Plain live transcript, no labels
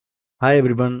Hi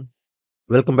everyone,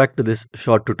 welcome back to this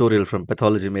short tutorial from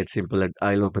Pathology Made Simple at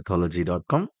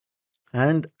ilovepathology.com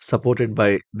and supported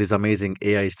by this amazing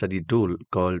AI study tool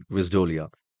called Wisdolia.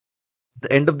 At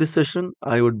the end of this session,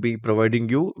 I would be providing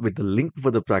you with the link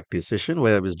for the practice session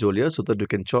via Wisdolia so that you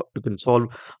can solve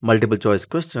multiple choice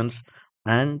questions,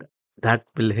 and that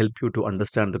will help you to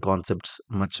understand the concepts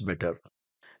much better.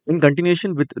 In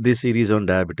continuation with this series on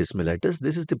diabetes mellitus,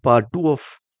 this is the part 2 of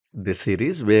this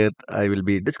series where I will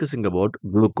be discussing about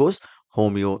glucose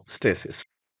homeostasis.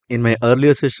 In my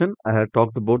earlier session, I had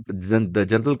talked about the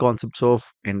general concepts of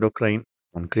endocrine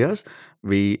pancreas.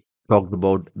 We talked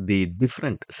about the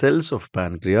different cells of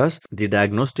pancreas, the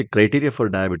diagnostic criteria for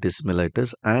diabetes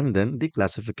mellitus, and then the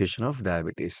classification of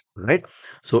diabetes. Right.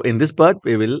 So, in this part,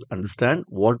 we will understand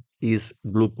what is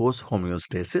glucose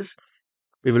homeostasis.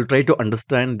 We will try to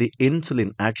understand the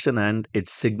insulin action and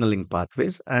its signaling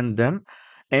pathways, and then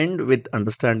end with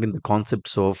understanding the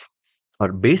concepts of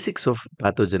or basics of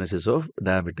pathogenesis of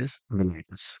diabetes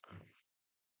mellitus.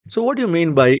 So, what do you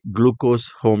mean by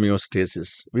glucose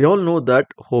homeostasis? We all know that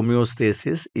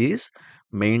homeostasis is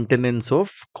maintenance of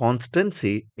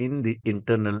constancy in the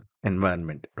internal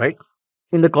environment, right?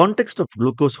 In the context of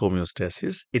glucose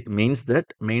homeostasis, it means that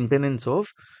maintenance of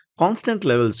constant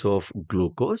levels of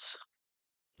glucose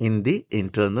in the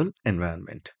internal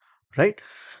environment, right?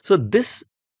 So, this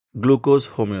glucose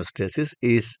homeostasis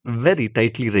is very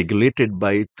tightly regulated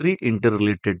by three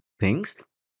interrelated things,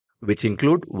 which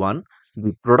include one,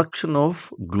 the production of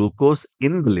glucose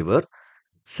in the liver.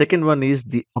 Second one is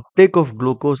the uptake of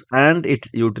glucose and its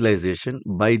utilization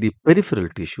by the peripheral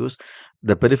tissues.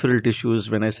 The peripheral tissues,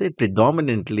 when I say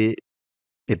predominantly,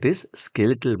 it is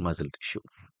skeletal muscle tissue.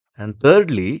 And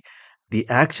thirdly, the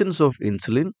actions of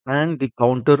insulin and the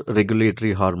counter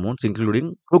regulatory hormones,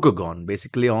 including glucagon,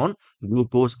 basically on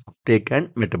glucose uptake and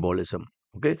metabolism.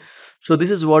 Okay, so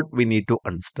this is what we need to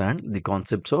understand the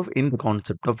concepts of in the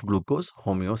concept of glucose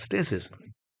homeostasis.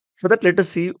 For that, let us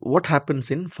see what happens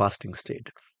in fasting state.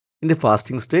 In the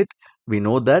fasting state, we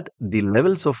know that the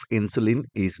levels of insulin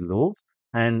is low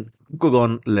and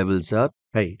glucagon levels are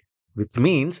high, which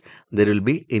means there will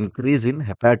be increase in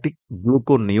hepatic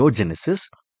gluconeogenesis,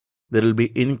 there will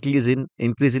be increase in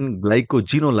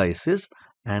glycogenolysis,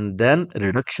 and then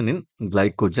reduction in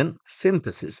glycogen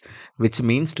synthesis, which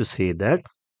means to say that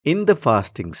in the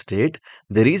fasting state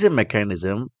there is a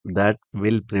mechanism that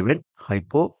will prevent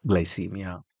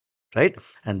hypoglycemia, right?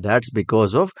 And that's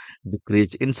because of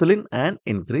decreased insulin and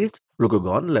increased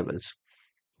glucagon levels.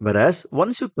 Whereas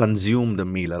once you consume the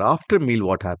meal or after meal,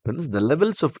 what happens? The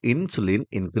levels of insulin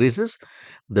increases,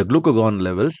 the glucagon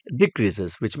levels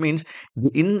decreases, which means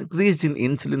the increase in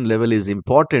insulin level is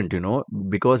important,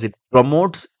 because it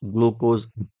promotes glucose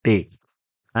uptake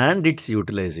and its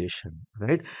utilization,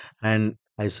 right? And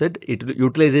I said it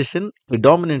utilization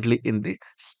predominantly in the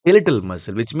skeletal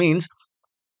muscle, which means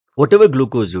whatever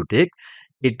glucose you take,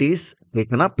 it is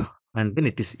taken up and then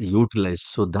it is utilized.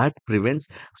 So that prevents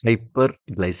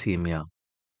hyperglycemia,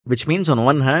 which means on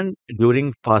one hand,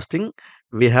 during fasting,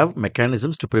 we have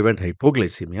mechanisms to prevent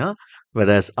hypoglycemia,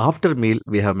 whereas after meal,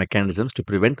 we have mechanisms to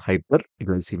prevent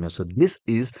hyperglycemia. So this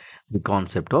is the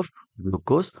concept of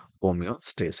glucose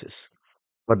homeostasis.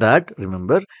 For that,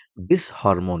 remember, this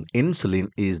hormone, insulin,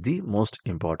 is the most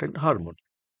important hormone.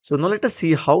 So now let us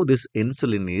see how this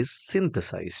insulin is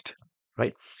synthesized,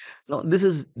 right? Now, this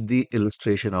is the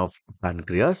illustration of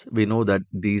pancreas. We know that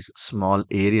these small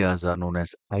areas are known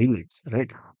as islets,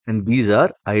 right? And these are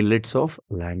islets of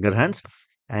Langerhans.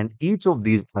 And each of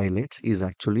these islets is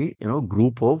actually,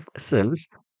 group of cells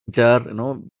which are,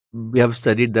 we have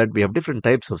studied that we have different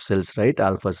types of cells, right?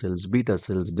 Alpha cells, beta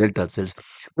cells, delta cells.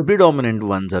 The predominant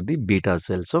ones are the beta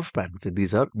cells of pancreas.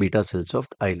 These are beta cells of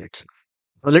the islets.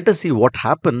 Now, let us see what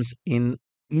happens in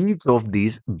each of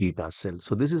these beta cells.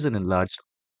 So, this is an enlarged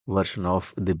version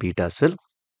of the beta cell.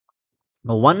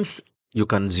 Now, once you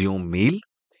consume meal,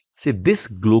 see this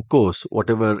glucose,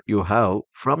 whatever you have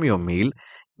from your meal,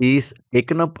 is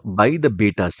taken up by the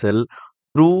beta cell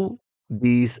through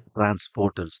these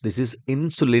transporters. This is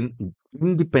insulin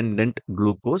independent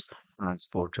glucose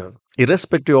transporter.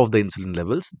 Irrespective of the insulin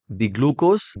levels, the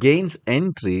glucose gains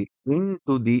entry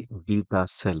into the beta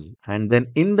cell, and then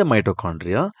in the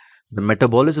mitochondria, the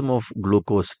metabolism of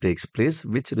glucose takes place,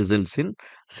 which results in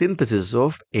synthesis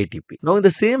of ATP. Now, in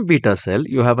the same beta cell,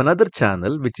 you have another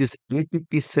channel which is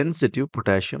ATP sensitive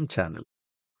potassium channel.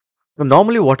 So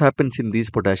normally, what happens in these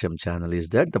potassium channel is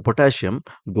that the potassium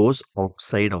goes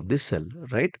outside of the cell,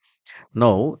 right?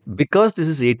 Now, because this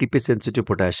is ATP sensitive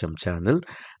potassium channel,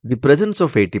 the presence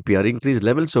of ATP or increased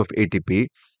levels of ATP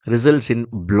results in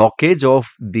blockage of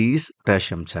these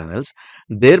potassium channels,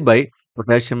 thereby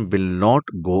potassium will not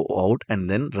go out and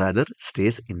then rather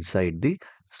stays inside the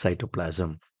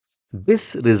cytoplasm.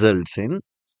 This results in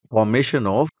formation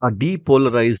of a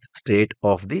depolarized state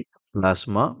of the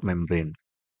plasma membrane.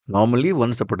 Normally,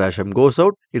 once the potassium goes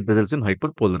out, it results in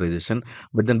hyperpolarization.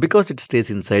 But then because it stays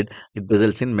inside, it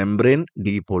results in membrane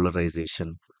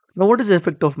depolarization. Now, what is the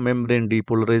effect of membrane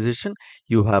depolarization?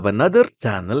 You have another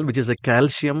channel, which is a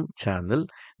calcium channel.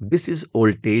 This is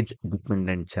voltage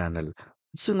dependent channel.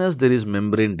 As soon as there is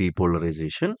membrane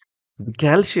depolarization, the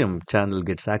calcium channel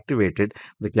gets activated.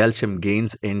 The calcium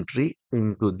gains entry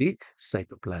into the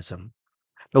cytoplasm.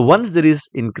 Now, once there is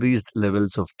increased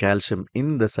levels of calcium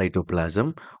in the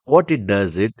cytoplasm, what it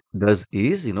does is,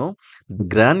 the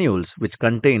granules which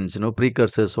contains,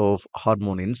 precursors of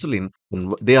hormone insulin,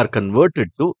 they are converted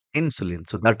to insulin.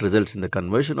 So that results in the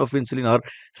conversion of insulin or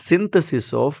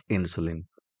synthesis of insulin.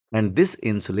 And this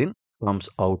insulin comes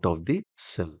out of the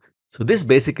cell. So this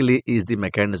basically is the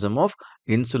mechanism of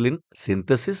insulin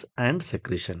synthesis and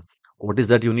secretion. What is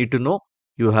that you need to know?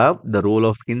 You have the role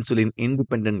of insulin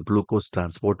independent glucose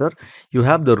transporter. You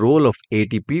have the role of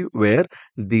ATP, where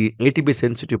the ATP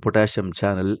sensitive potassium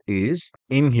channel is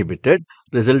inhibited,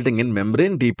 resulting in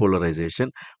membrane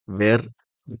depolarization, where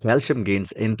the calcium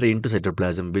gains entry into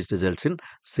cytoplasm, which results in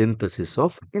synthesis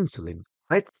of insulin.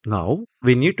 Right now,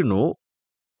 we need to know,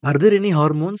 are there any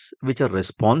hormones which are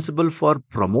responsible for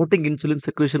promoting insulin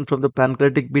secretion from the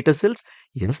pancreatic beta cells?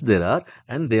 Yes, there are,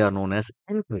 and they are known as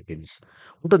incretins.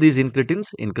 What are these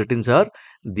incretins? Incretins are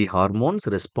the hormones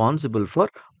responsible for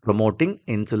promoting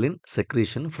insulin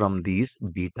secretion from these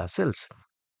beta cells.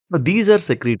 Now, these are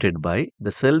secreted by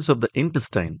the cells of the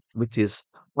intestine, which is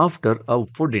after a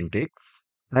food intake,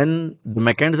 and the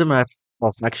mechanism of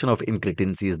action of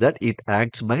incretins is that it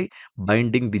acts by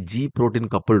binding the G protein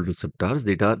coupled receptors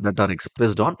that are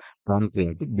expressed on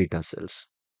pancreatic beta cells.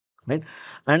 Right?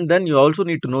 And then you also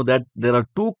need to know that there are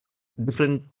two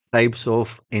different types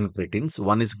of incretins.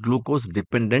 One is glucose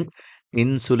dependent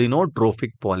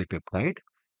insulinotrophic polypeptide,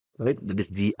 right? That is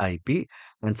GIP.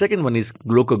 And second one is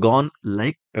glucagon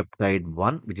like peptide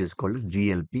 1, which is called as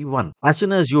GLP-1. As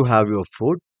soon as you have your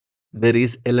food, there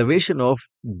is elevation of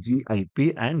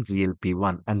GIP and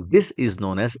GLP-1, and this is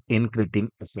known as incretin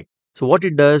effect. So what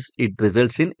it does, it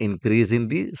results in increase in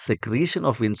the secretion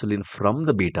of insulin from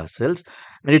the beta cells,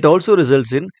 and it also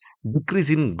results in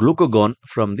decrease in glucagon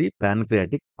from the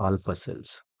pancreatic alpha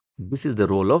cells. This is the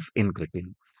role of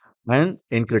incretin. And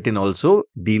incretin also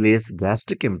delays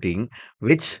gastric emptying,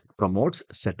 which promotes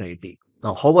satiety.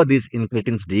 Now, how are these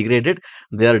incretins degraded?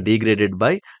 They are degraded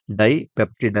by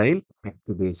dipeptidyl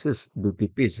activases,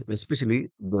 DPPs, especially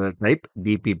the type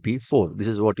DPP4. This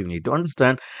is what you need to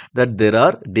understand, that there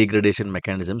are degradation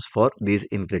mechanisms for these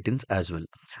incretins as well.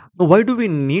 Now, why do we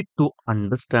need to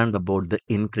understand about the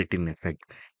incretin effect?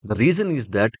 The reason is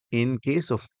that in case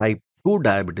of type 2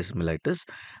 diabetes mellitus,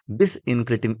 this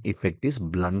incretin effect is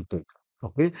blunted.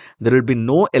 Okay, there will be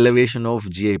no elevation of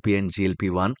GIP and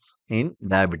GLP-1 in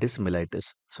diabetes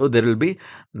mellitus. So there will be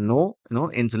no,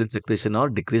 insulin secretion or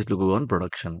decreased glucagon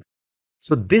production.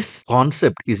 So this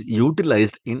concept is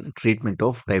utilized in treatment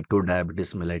of type 2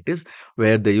 diabetes mellitus,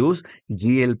 where they use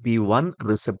GLP-1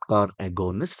 receptor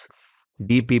agonists,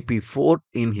 DPP4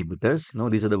 inhibitors.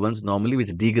 These are the ones normally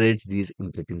which degrades these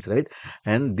incretins, right?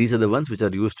 And these are the ones which are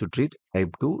used to treat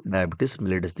type 2 diabetes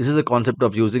mellitus. This is the concept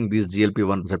of using these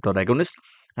GLP-1 receptor agonists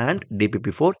and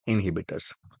DPP4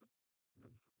 inhibitors.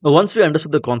 Now, once we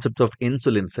understood the concept of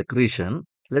insulin secretion,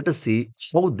 let us see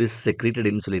how this secreted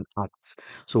insulin acts.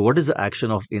 So, what is the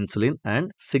action of insulin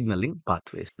and signaling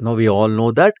pathways? Now, we all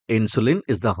know that insulin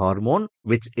is the hormone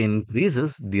which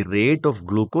increases the rate of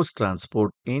glucose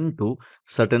transport into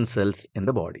certain cells in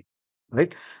the body,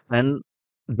 right? And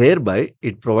thereby,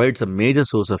 it provides a major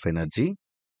source of energy.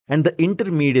 And the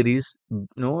intermediaries,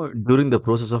 during the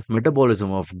process of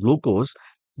metabolism of glucose,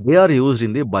 they are used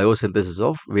in the biosynthesis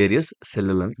of various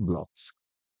cellular blocks.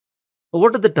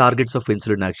 What are the targets of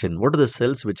insulin action? What are the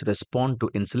cells which respond to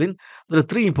insulin? There are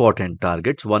three important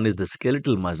targets. One is the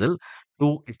skeletal muscle,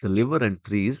 two is the liver, and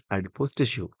three is adipose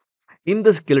tissue. In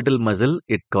the skeletal muscle,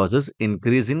 it causes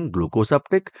increase in glucose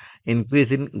uptake,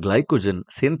 increase in glycogen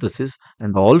synthesis,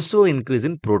 and also increase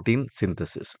in protein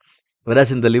synthesis.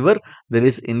 Whereas in the liver, there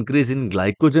is increase in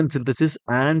glycogen synthesis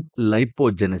and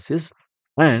lipogenesis,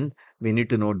 and we need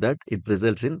to note that it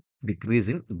results in decrease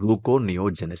in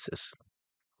gluconeogenesis.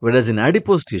 Whereas in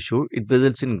adipose tissue, it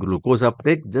results in glucose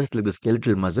uptake, just like the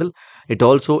skeletal muscle. It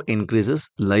also increases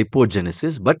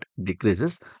lipogenesis but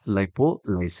decreases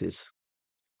lipolysis.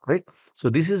 Right? So,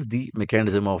 this is the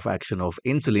mechanism of action of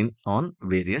insulin on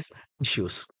various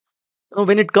tissues. Now,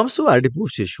 when it comes to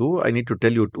adipose tissue, I need to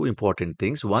tell you two important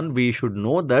things. One, we should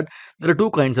know that there are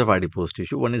two kinds of adipose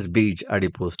tissue. One is beige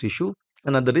adipose tissue,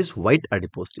 another is white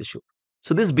adipose tissue.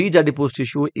 So, this beige adipose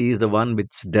tissue is the one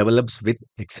which develops with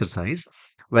exercise,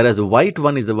 whereas the white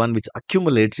one is the one which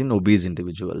accumulates in obese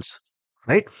individuals.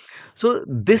 Right? So,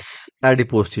 this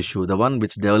adipose tissue, the one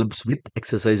which develops with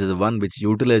exercise, is the one which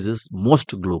utilizes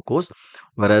most glucose,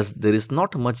 whereas there is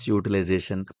not much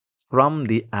utilization from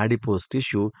the adipose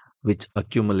tissue which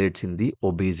accumulates in the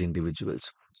obese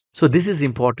individuals. So, this is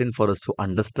important for us to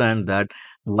understand that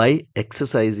why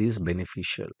exercise is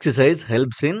beneficial. Exercise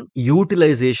helps in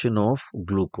utilization of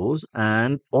glucose,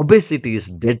 and obesity is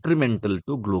detrimental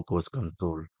to glucose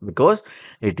control because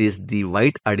it is the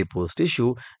white adipose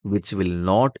tissue which will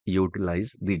not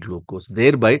utilize the glucose,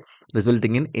 thereby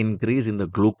resulting in increase in the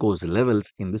glucose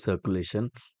levels in the circulation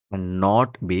and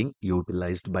not being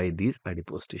utilized by these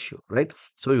adipose tissue, right?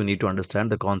 So you need to understand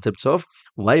the concepts of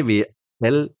why we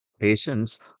tell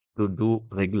patients to do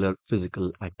regular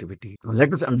physical activity.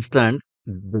 Let us understand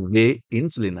the way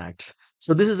insulin acts.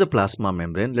 So this is a plasma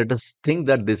membrane. Let us think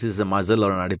that this is a muscle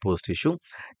or an adipose tissue.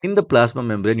 In the plasma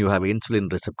membrane, you have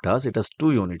insulin receptors. It has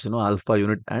two units, alpha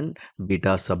unit and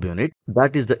beta subunit.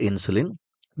 That is the insulin.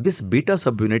 This beta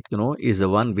subunit, is the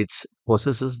one which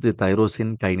possesses the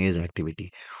tyrosine kinase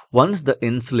activity. Once the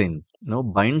insulin,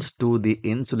 binds to the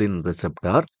insulin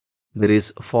receptor, there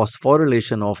is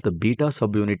phosphorylation of the beta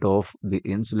subunit of the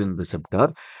insulin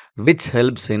receptor, which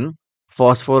helps in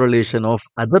phosphorylation of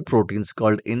other proteins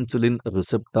called insulin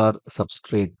receptor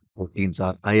substrate proteins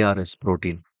or IRS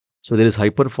protein. So there is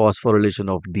hyperphosphorylation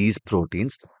of these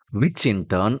proteins, which in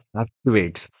turn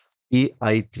activates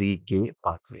PI3K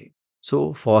pathway.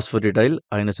 So phosphatidyl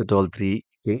inositol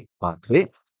 3K pathway,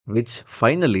 which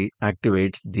finally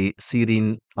activates the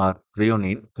serine or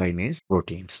threonine kinase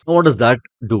proteins. What does that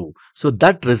do? So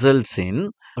that results in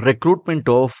recruitment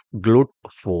of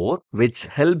GLUT4, which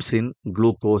helps in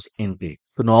glucose intake.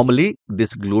 So normally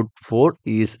this GLUT4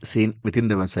 is seen within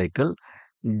the vesicle.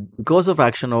 Because of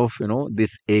action of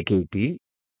this AKT,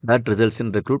 that results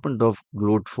in recruitment of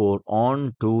GLUT4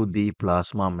 onto the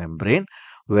plasma membrane,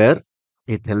 where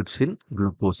it helps in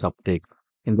glucose uptake.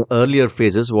 In the earlier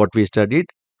phases, what we studied,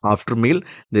 after meal,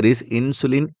 there is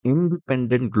insulin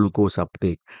independent glucose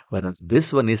uptake, whereas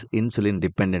this one is insulin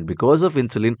dependent. Because of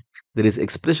insulin, there is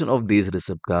expression of these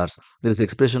receptors, there is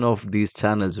expression of these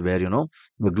channels where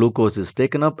the glucose is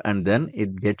taken up and then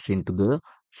it gets into the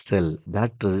cell.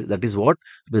 That is what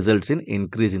results in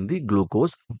increase in the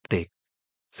glucose uptake.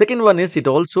 Second one is it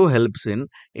also helps in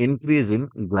increase in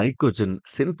glycogen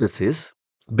synthesis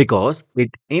because it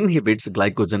inhibits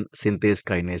glycogen synthase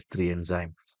kinase 3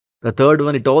 enzyme. The third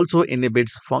one, it also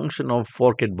inhibits function of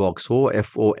forked box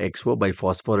FOXO by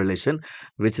phosphorylation,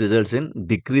 which results in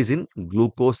decrease in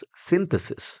glucose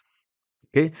synthesis.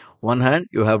 Okay, one hand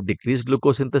you have decreased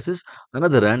glucose synthesis,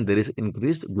 another hand there is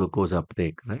increased glucose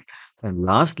uptake, right? And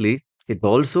lastly, it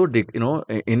also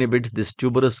inhibits this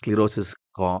tuberous sclerosis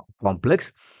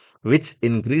complex, which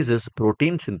increases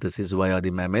protein synthesis via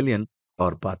the mammalian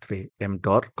or pathway,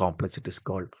 mTOR complex it is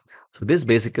called. So this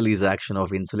basically is action of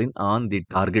insulin on the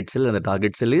target cell, and the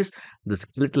target cell is the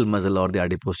skeletal muscle or the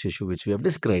adipose tissue which we have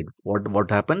described. What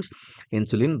happens?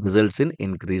 Insulin results in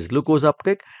increased glucose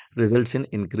uptake, results in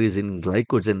increase in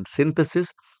glycogen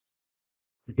synthesis,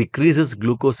 decreases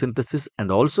glucose synthesis,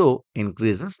 and also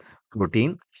increases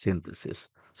protein synthesis.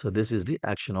 So this is the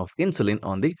action of insulin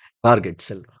on the target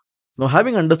cell. Now,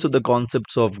 having understood the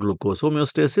concepts of glucose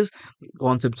homeostasis,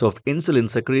 concepts of insulin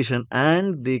secretion,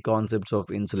 and the concepts of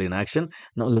insulin action,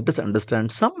 now let us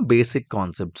understand some basic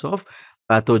concepts of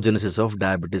pathogenesis of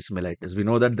diabetes mellitus. We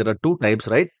know that there are two types,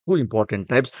 right? Two important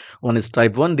types. One is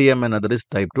type 1 DM, and another is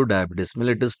type 2 diabetes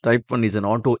mellitus. Type 1 is an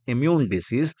autoimmune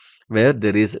disease where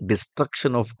there is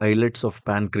destruction of islets of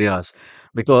pancreas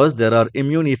because there are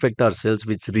immune effector cells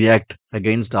which react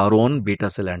against our own beta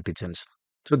cell antigens.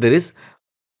 So there is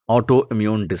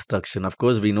autoimmune destruction. Of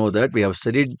course, we know that we have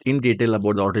studied in detail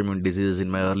about the autoimmune diseases in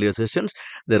my earlier sessions.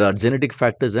 There are genetic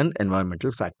factors and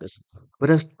environmental factors.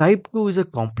 Whereas type 2 is a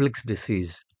complex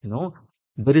disease,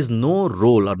 there is no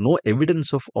role or no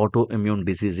evidence of autoimmune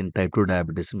disease in type 2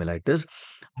 diabetes mellitus.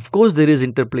 Of course, there is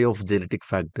interplay of genetic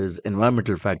factors,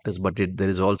 environmental factors, but there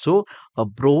is also a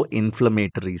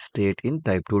pro-inflammatory state in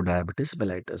type 2 diabetes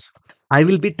mellitus. I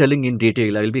will be telling in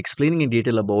detail, I will be explaining in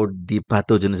detail about the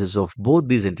pathogenesis of both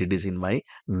these entities in my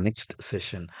next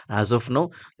session. As of now,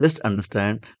 just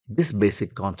understand this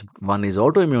basic concept. One is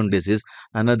autoimmune disease,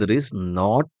 another is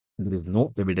not, there is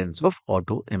no evidence of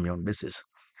autoimmune disease.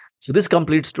 So, this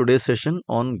completes today's session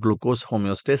on glucose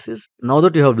homeostasis. Now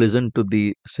that you have listened to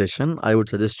the session, I would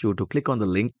suggest you to click on the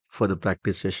link for the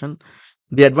practice session.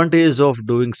 The advantage of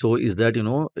doing so is that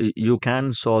you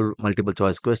can solve multiple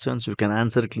choice questions, you can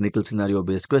answer clinical scenario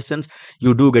based questions,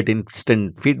 you do get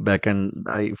instant feedback, and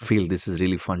I feel this is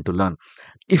really fun to learn.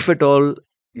 If at all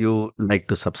you like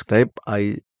to subscribe,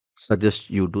 I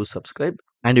suggest you do subscribe,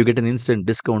 and you get an instant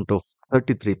discount of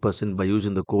 33% by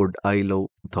using the code I love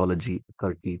pathology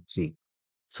 33.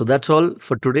 So that's all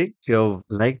for today. If you have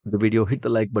liked the video, hit the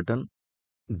like button.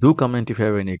 Do comment if you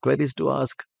have any queries to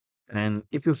ask. And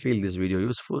if you feel this video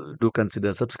useful, do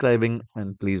consider subscribing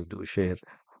and please do share.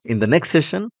 In the next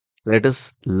session, let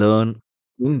us learn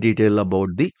in detail about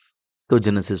the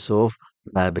pathogenesis of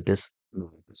diabetes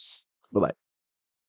mellitus. Bye bye.